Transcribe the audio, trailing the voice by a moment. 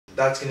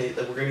that's gonna,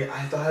 like,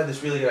 I thought I had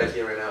this really good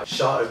idea right now.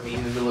 Shot of me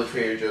in the middle of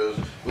Trader Joe's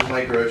with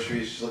my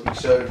groceries, just looking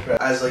so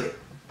depressed. As like a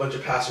bunch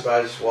of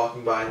passerbys just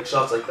walking by, and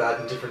shots like that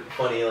in different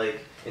funny, like,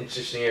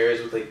 interesting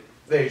areas with like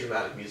very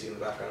dramatic music in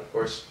the background, of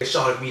course. A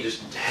shot of me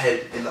just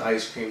head in the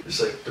ice cream,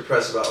 just like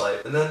depressed about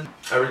life. And then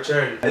I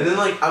return, and then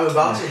like I'm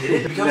about to hit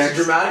it. It becomes a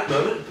dramatic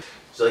moment.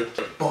 It's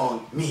like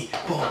bong me,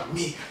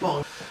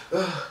 bong.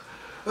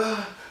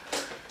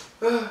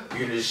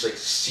 You're gonna just like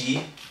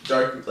see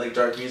dark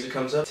music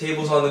comes up.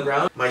 Tables on the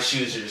ground. My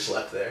shoes are just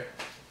left there,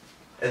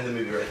 and the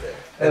movie right there.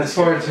 And it's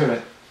forward to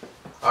it.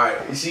 All right.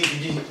 You see?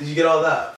 Did you get all that?